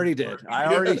already did. I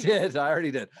already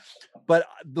did. But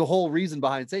the whole reason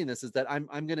behind saying this is that I'm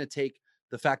going to take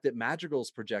the fact that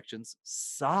Madrigal's projections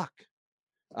suck.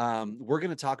 We're going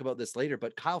to talk about this later,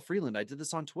 but Kyle Freeland, I did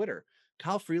this on Twitter.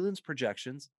 Kyle Freeland's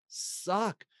projections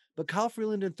suck. but Kyle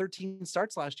Freeland in 13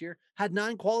 starts last year had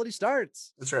 9 quality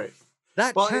starts. That's right.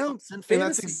 That Well, counts in and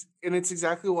fantasy. and it's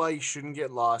exactly why you shouldn't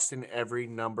get lost in every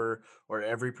number or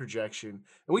every projection.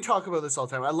 And we talk about this all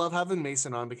the time. I love having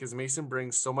Mason on because Mason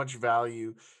brings so much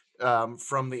value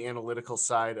from the analytical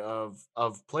side of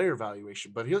player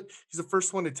evaluation. But he's the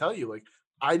first one to tell you, like,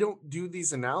 I don't do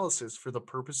these analysis for the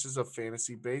purposes of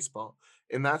fantasy baseball.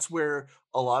 And that's where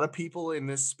a lot of people in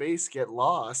this space get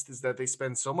lost, is that they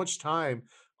spend so much time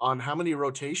on how many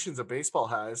rotations a baseball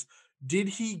has. Did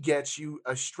he get you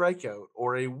a strikeout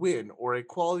or a win or a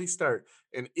quality start?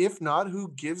 And if not,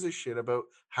 who gives a shit about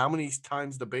how many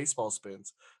times the baseball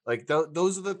spins? Like,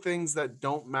 those are the things that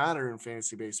don't matter in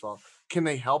fantasy baseball. Can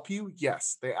they help you?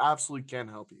 Yes, they absolutely can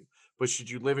help you. But should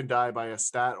you live and die by a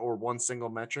stat or one single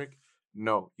metric?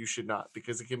 No, you should not,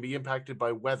 because it can be impacted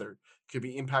by weather, it can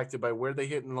be impacted by where they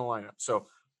hit in the lineup. So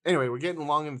anyway, we're getting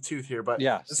long in the tooth here, but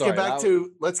Yeah, let's get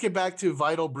sorry. back to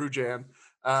Vital Brujan.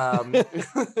 Um,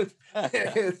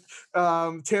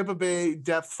 Tampa Bay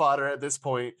depth fodder at this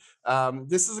point.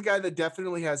 This is a guy that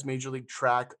definitely has major league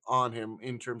track on him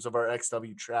in terms of our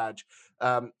XW Traj.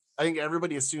 I think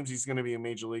everybody assumes he's going to be a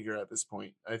major leaguer at this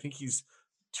point. I think he's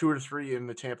 2 or 3 in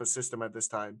the Tampa system at this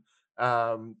time.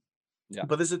 Yeah.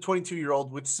 But this is a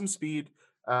 22-year-old with some speed,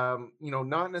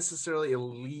 not necessarily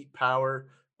elite power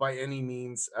by any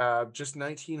means. Just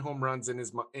 19 home runs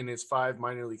in his 5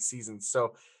 minor league seasons.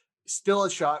 So still a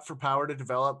shot for power to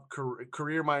develop.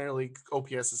 Career minor league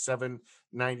OPS is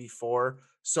 794.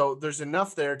 So there's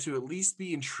enough there to at least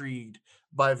be intrigued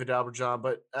by Vidal Brujan.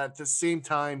 But at the same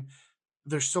time,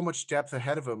 there's so much depth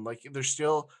ahead of him. Like, there's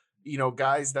still,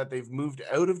 guys that they've moved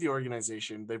out of the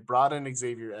organization. They've brought in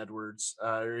Xavier Edwards,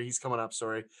 or he's coming up.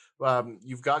 Sorry.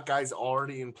 You've got guys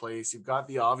already in place. You've got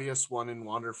the obvious one in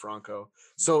Wander Franco.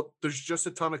 So there's just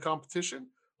a ton of competition.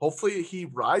 Hopefully he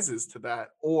rises to that,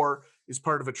 or is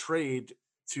part of a trade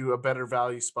to a better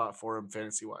value spot for him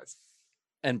fantasy wise.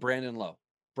 And Brandon Lowe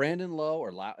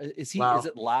or Lau, is Lau.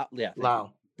 it Lau? Yeah.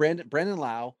 Lau. Brandon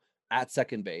Lau at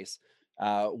second base,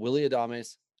 Willie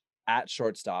Adames at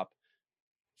shortstop,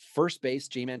 first base,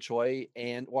 J-Man Choi,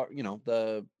 and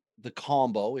the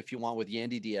combo, if you want, with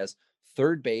Yandy Diaz,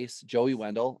 third base, Joey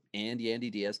Wendell and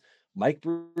Yandy Diaz, Mike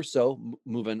Brousseau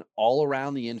moving all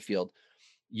around the infield.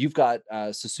 You've got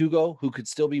Sasugo, who could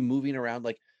still be moving around.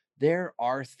 Like, there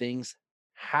are things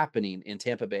happening in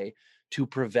Tampa Bay to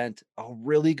prevent a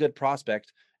really good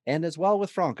prospect, and as well with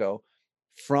Franco,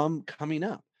 from coming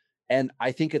up. And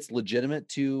I think it's legitimate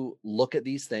to look at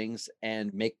these things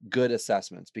and make good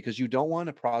assessments, because you don't want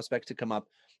a prospect to come up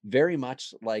very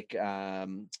much like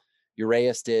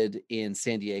Urias did in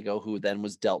San Diego, who then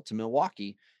was dealt to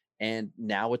Milwaukee. And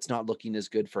now it's not looking as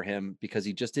good for him because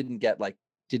he just didn't get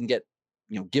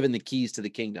given the keys to the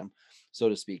kingdom, so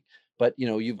to speak. But,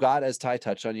 you've got, as Ty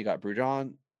touched on, you got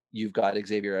Brujan, you've got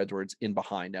Xavier Edwards in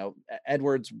behind. Now,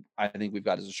 Edwards, I think we've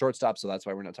got as a shortstop, so that's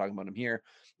why we're not talking about him here.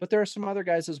 But there are some other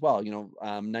guys as well.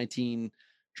 19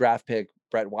 draft pick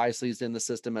Brett Wisely's in the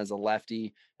system as a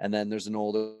lefty, and then there's an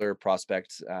older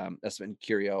prospect, Espen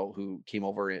Curio, who came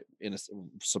over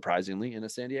surprisingly in a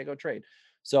San Diego trade.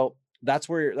 So that's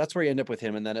where you end up with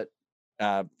him. And then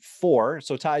at 4,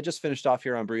 so Ty just finished off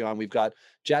here on Brujan. We've got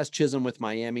Jazz Chisholm with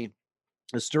Miami,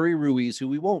 Asturi Ruiz, who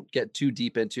we won't get too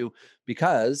deep into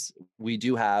because we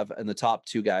do have in the top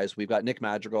 2 guys, we've got Nick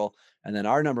Madrigal, and then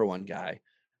our number 1 guy,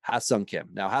 Ha-Seong Kim.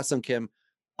 Now, Ha-Seong Kim,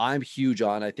 I'm huge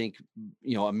on. I think,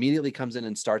 immediately comes in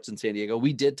and starts in San Diego.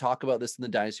 We did talk about this in the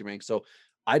Dynasty rank, so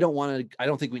I don't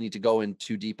think we need to go in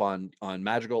too deep on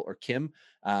Madrigal or Kim.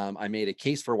 I made a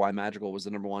case for why Madrigal was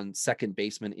the number 1 second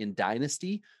baseman in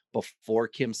Dynasty before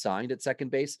Kim signed at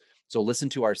second base. So listen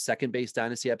to our second base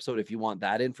Dynasty episode if you want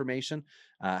that information.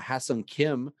 Ha-Seong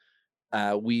Kim,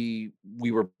 we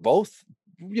were both,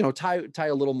 Ty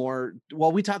a little more.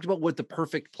 Well, we talked about what the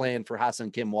perfect plan for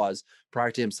Ha-Seong Kim was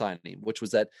prior to him signing, which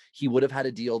was that he would have had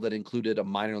a deal that included a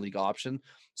minor league option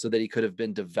so that he could have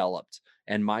been developed.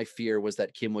 And my fear was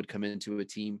that Kim would come into a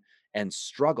team and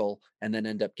struggle and then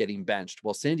end up getting benched.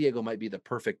 Well, San Diego might be the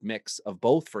perfect mix of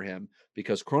both for him,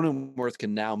 because Cronenworth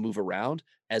can now move around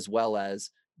as well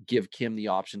as give Kim the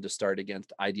option to start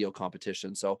against ideal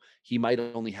competition. So he might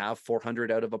only have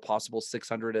 400 out of a possible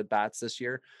 600 at bats this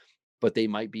year, but they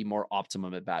might be more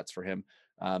optimum at bats for him.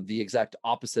 The exact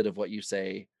opposite of what you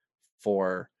say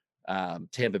for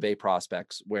Tampa Bay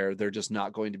prospects, where they're just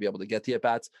not going to be able to get the at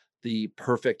bats. The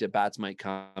perfect at bats might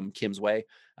come Kim's way.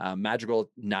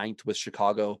 Madrigal 9th with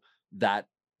Chicago. That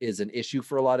is an issue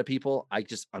for a lot of people. I'm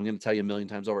going to tell you a million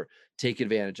times over, take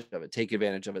advantage of it. Take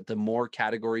advantage of it. The more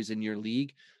categories in your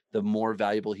league, the more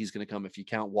valuable he's going to come. If you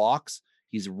count walks,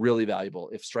 he's really valuable.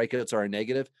 If strikeouts are a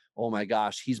negative, oh my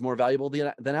gosh, he's more valuable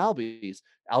than Albies.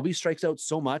 Albie strikes out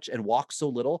so much and walks so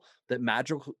little that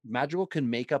Madrigal can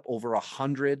make up over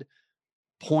 100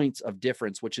 points of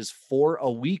difference, which is 4 a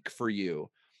week for you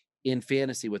in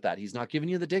fantasy with that. He's not giving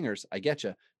you the dingers, I get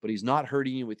you, but he's not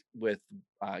hurting you with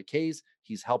Ks.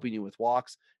 He's helping you with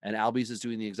walks, and Albies is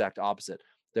doing the exact opposite.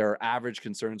 There are average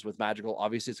concerns with Madrigal.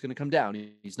 Obviously, it's going to come down.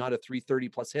 He's not a 330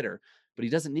 plus hitter, but he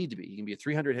doesn't need to be. He can be a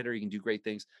 300 hitter. He can do great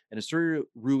things. And Esteury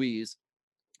Ruiz,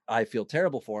 I feel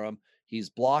terrible for him. He's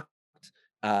blocked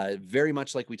very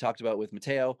much like we talked about with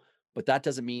Mateo, but that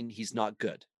doesn't mean he's not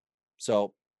good.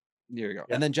 So there you go.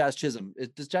 Yeah. And then Jazz Chisholm.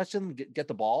 Does Jazz Chisholm get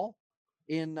the ball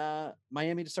in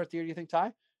Miami to start the year, do you think,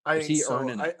 Ty? I Is think he so.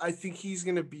 earning it? I think he's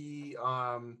gonna be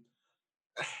I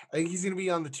think he's gonna be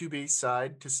on the two base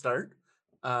side to start.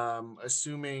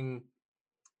 Assuming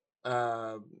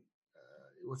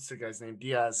what's the guy's name?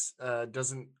 Diaz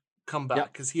doesn't come back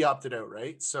Yep. because he opted out,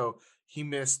 right? So he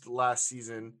missed last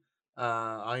season.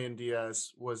 Ian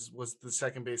Diaz was the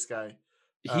second base guy.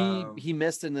 He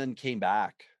missed and then came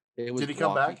back. It was Did he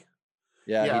come blocky. back?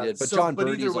 Yeah, he Yeah. did. But So, John but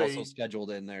either Birdie's way, also scheduled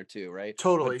in there too, right?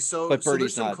 totally. So But so there's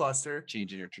Birdie's some not cluster.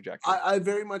 changing your trajectory. I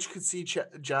very much could see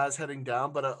Jazz heading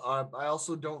down, but I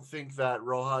also don't think that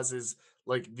Rojas is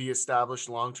like the established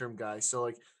long-term guy. So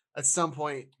like at some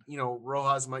point, you know,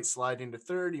 Rojas might slide into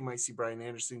third. You might see Brian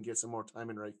Anderson get some more time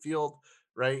in right field,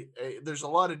 right? There's a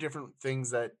lot of different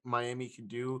things that Miami can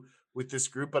do with this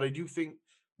group, but I do think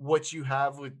what you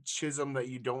have with Chisholm that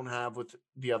you don't have with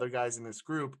the other guys in this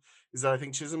group is that I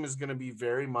think Chisholm is going to be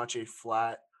very much a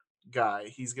flat guy.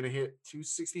 He's going to hit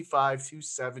 265,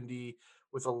 270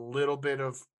 with a little bit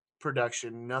of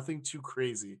production, nothing too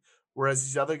crazy. Whereas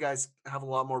these other guys have a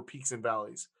lot more peaks and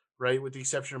valleys, right? With the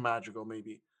exception of Madrigal,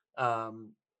 maybe.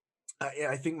 Um,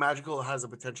 I think Madrigal has a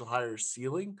potential higher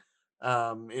ceiling,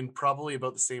 and probably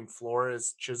about the same floor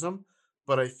as Chisholm.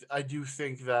 But I do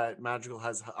think that Madrigal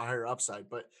has a higher upside.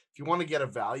 But if you want to get a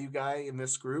value guy in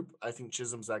this group, I think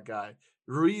Chisholm's that guy.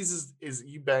 Ruiz is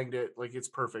you banged it like it's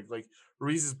perfect. Like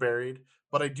Ruiz is buried,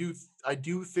 but I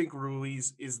do think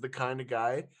Ruiz is the kind of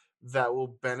guy that will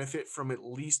benefit from at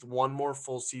least one more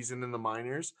full season in the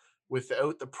minors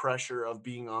without the pressure of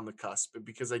being on the cusp.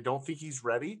 Because I don't think he's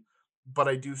ready, but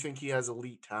I do think he has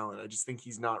elite talent. I just think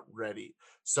he's not ready.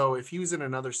 So if he was in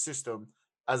another system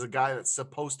as a guy that's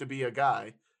supposed to be a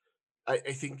guy, I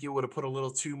think it would have put a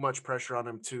little too much pressure on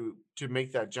him to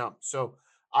make that jump. So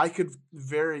I could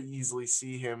very easily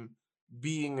see him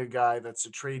being a guy that's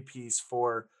a trade piece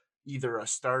for either a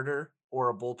starter or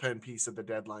a bullpen piece at the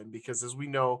deadline. Because as we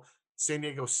know, San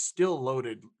Diego's still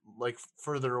loaded like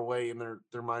further away in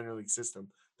their minor league system.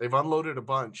 They've unloaded a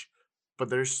bunch, but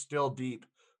they're still deep.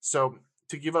 So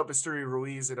to give up Esteury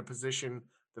Ruiz in a position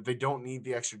that they don't need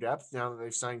the extra depth now that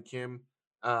they've signed Kim,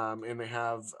 and they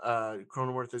have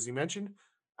Cronenworth, as you mentioned,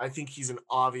 I think he's an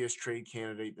obvious trade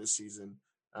candidate this season.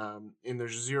 And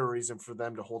there's zero reason for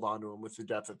them to hold on to him with the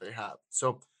depth that they have.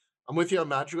 So I'm with you on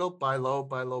Madrigal. Buy low,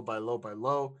 buy low, buy low, buy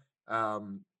low.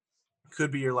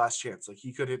 Could be your last chance. Like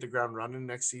he could hit the ground running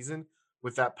next season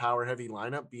with that power heavy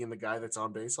lineup, being the guy that's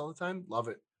on base all the time. Love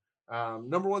it.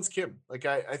 Number one's Kim. Like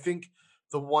I think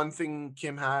the one thing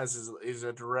Kim has is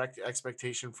a direct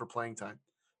expectation for playing time.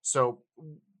 So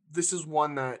this is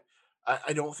one that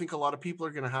I don't think a lot of people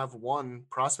are going to have one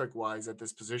prospect wise at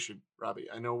this position, Robbie.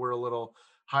 I know we're a little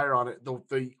higher on it.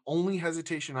 The only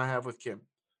hesitation I have with Kim,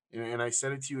 and I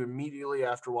said it to you immediately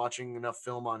after watching enough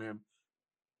film on him,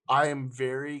 I am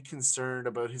very concerned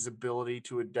about his ability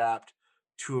to adapt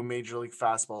to a major league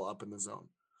fastball up in the zone.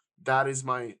 That is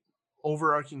my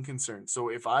overarching concern. So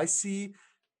if I see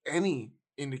any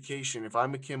indication, if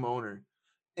I'm a Kim owner,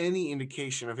 any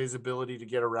indication of his ability to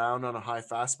get around on a high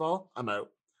fastball, I'm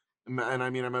out. And I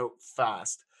mean, I'm out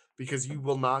fast because you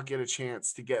will not get a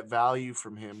chance to get value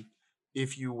from him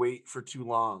if you wait for too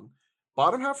long.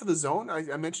 Bottom half of the zone,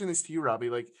 I mentioned this to you, Robbie.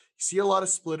 Like, you see a lot of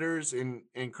splitters and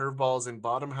curveballs in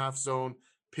bottom half zone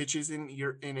pitches in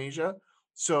Asia.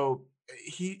 So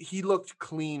he looked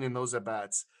clean in those at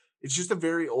bats. It's just a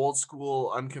very old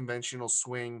school, unconventional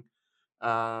swing.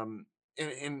 And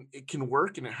it can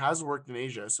work, and it has worked in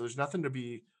Asia. So there's nothing to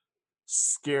be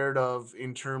scared of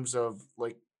in terms of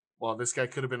like, well, this guy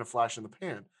could have been a flash in the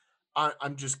pan.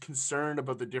 I'm just concerned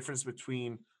about the difference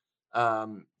between,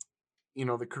 um,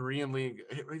 the Korean League.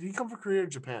 Did he come from Korea or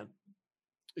Japan?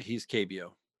 He's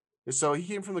KBO. So he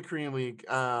came from the Korean League.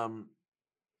 I'm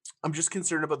just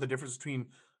concerned about the difference between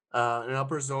an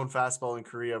upper zone fastball in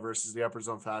Korea versus the upper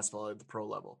zone fastball at the pro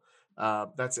level.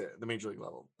 That's it, the major league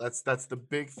level. That's the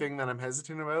big thing that I'm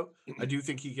hesitant about. I do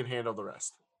think he can handle the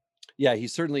rest. Yeah, he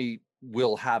certainly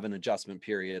will have an adjustment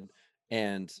period.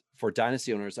 And for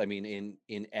dynasty owners, I mean,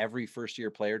 in every first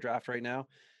year player draft right now,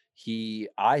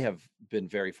 I have been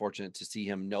very fortunate to see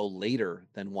him no later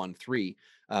than 1-3.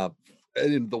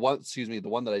 And the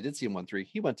one that I did see him 1-3,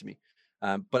 he went to me.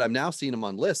 But I'm now seeing him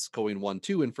on lists going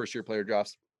 1-2 in first year player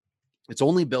drafts. It's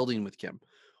only building with Kim,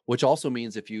 which also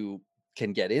means if you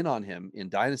can get in on him in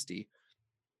dynasty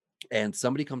and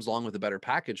somebody comes along with a better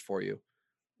package for you,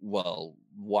 well,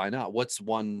 why not? What's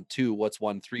 1-2, what's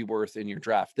 1-3 worth in your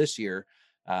draft this year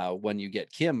when you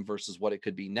get Kim versus what it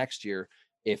could be next year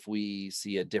if we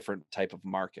see a different type of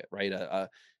market, right?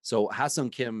 So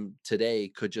Ha-Seong Kim today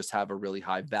could just have a really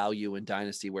high value in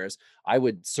dynasty, whereas I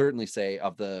would certainly say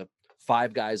of the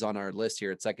 5 guys on our list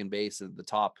here at second base at the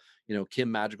top,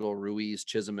 Kim, Madrigal, Ruiz,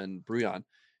 Chisholm, and Brouillon,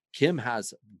 Kim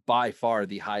has by far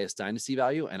the highest dynasty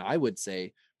value. And I would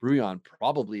say Brouillon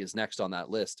probably is next on that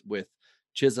list with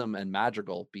Chisholm and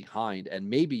Madrigal behind. And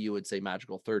maybe you would say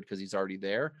Madrigal third because he's already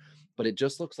there, but it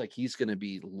just looks like he's going to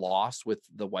be lost with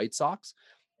the White Sox.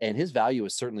 And his value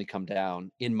has certainly come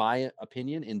down, in my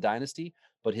opinion, in dynasty,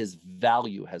 but his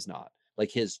value has not.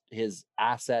 Like his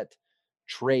asset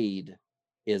trade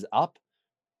is up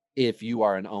if you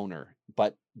are an owner,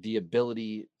 but the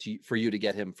ability for you to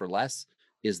get him for less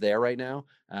is there right now.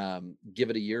 Give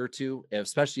it a year or two,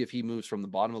 especially if he moves from the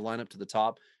bottom of the lineup to the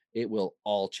top, it will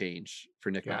all change for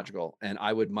Nick Madrigal. And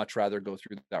I would much rather go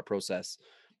through that process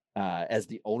as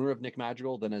the owner of Nick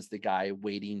Madrigal than as the guy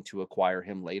waiting to acquire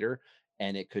him later.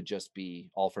 And it could just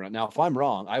be all for now. If I'm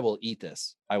wrong, I will eat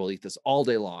this. I will eat this all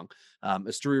day long.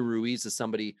 Esteury Ruiz is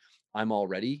somebody I'm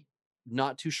already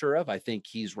not too sure of. I think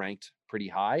he's ranked pretty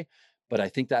high, but I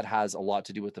think that has a lot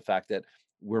to do with the fact that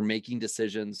we're making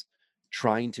decisions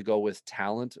trying to go with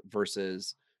talent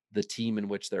versus the team in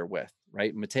which they're with,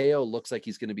 right? Mateo looks like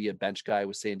he's going to be a bench guy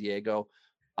with San Diego.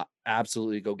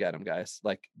 Absolutely go get him, guys.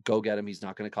 Like, go get him. He's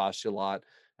not going to cost you a lot.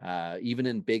 Even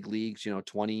in big leagues,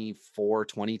 24,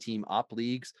 20 team up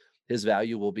leagues, his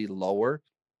value will be lower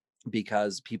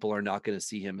because people are not going to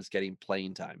see him as getting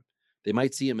playing time. They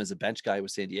might see him as a bench guy with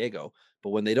San Diego,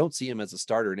 but when they don't see him as a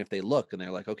starter, and if they look and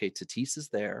they're like, okay, Tatis is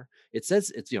there, it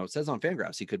says on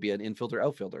Fangraphs he could be an infielder,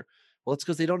 outfielder. Well, it's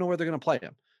because they don't know where they're going to play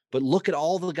him. But look at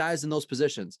all the guys in those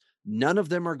positions. None of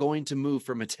them are going to move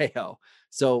for Mateo.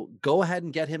 So go ahead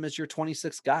and get him as your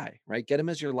 26th guy, right? Get him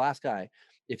as your last guy.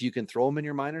 If you can throw him in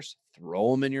your minors,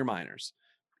 throw him in your minors.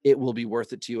 It will be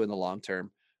worth it to you in the long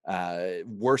term.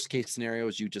 Worst case scenario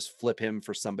is you just flip him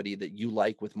for somebody that you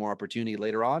like with more opportunity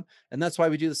later on. And that's why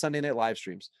we do the Sunday night live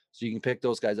streams. So you can pick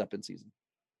those guys up in season.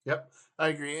 Yep, I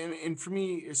agree. And for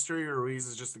me, Esteury Ruiz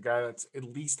is just a guy that's at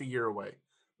least a year away,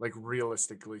 like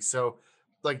realistically. So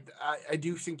like, I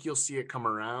do think you'll see it come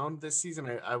around this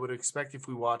season. I would expect if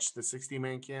we watched the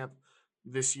 60-man camp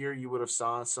this year, you would have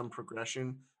saw some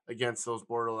progression against those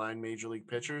borderline major league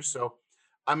pitchers. So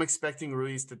I'm expecting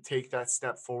Ruiz to take that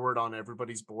step forward on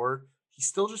everybody's board. He's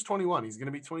still just 21. He's going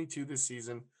to be 22 this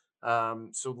season.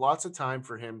 So lots of time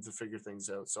for him to figure things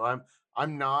out. So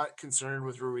I'm not concerned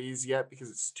with Ruiz yet because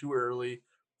it's too early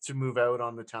to move out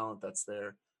on the talent that's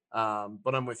there.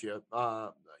 But I'm with you.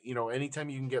 Anytime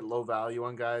you can get low value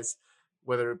on guys,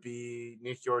 whether it be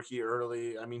Nick Yorkie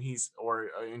early, I mean, or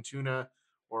Antuna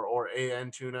or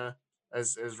Antuna,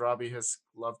 as Robbie has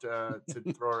loved to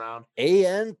throw around.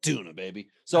 Antuna, baby.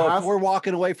 So if we're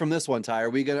walking away from this one, Ty, are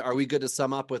we good to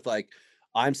sum up with, like,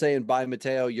 I'm saying buy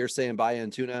Mateo, you're saying buy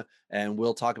Antuna, and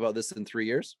we'll talk about this in 3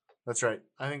 years? That's right.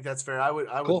 I think that's fair. I would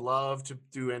love to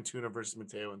do Antuna versus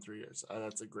Mateo in 3 years.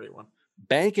 That's a great one.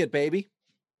 Bank it, baby.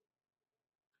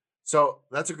 So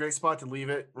that's a great spot to leave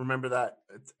it. Remember that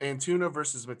it's Antuna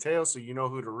versus Mateo, so you know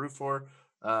who to root for.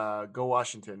 Go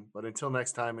Washington. But until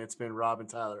next time, it's been Rob and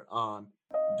Tyler on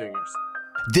Dingers.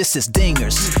 This is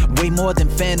Dingers, way more than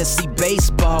fantasy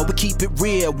baseball. We keep it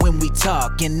real when we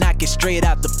talk and knock it straight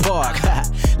out the park.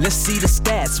 Let's see the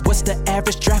stats. What's the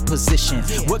average draft position?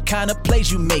 What kind of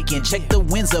plays you making? Check the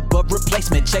wins above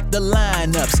replacement. Check the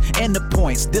lineups and the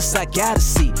points. This I gotta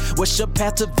see. What's your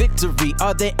path to victory?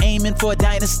 Are they aiming for a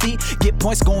dynasty? Get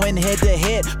points going head to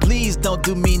head. Please don't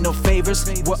do me no favors.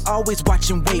 We're always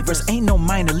watching waivers. Ain't no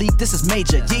minor league. This is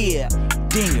major. Yeah,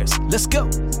 Dingers. Let's go.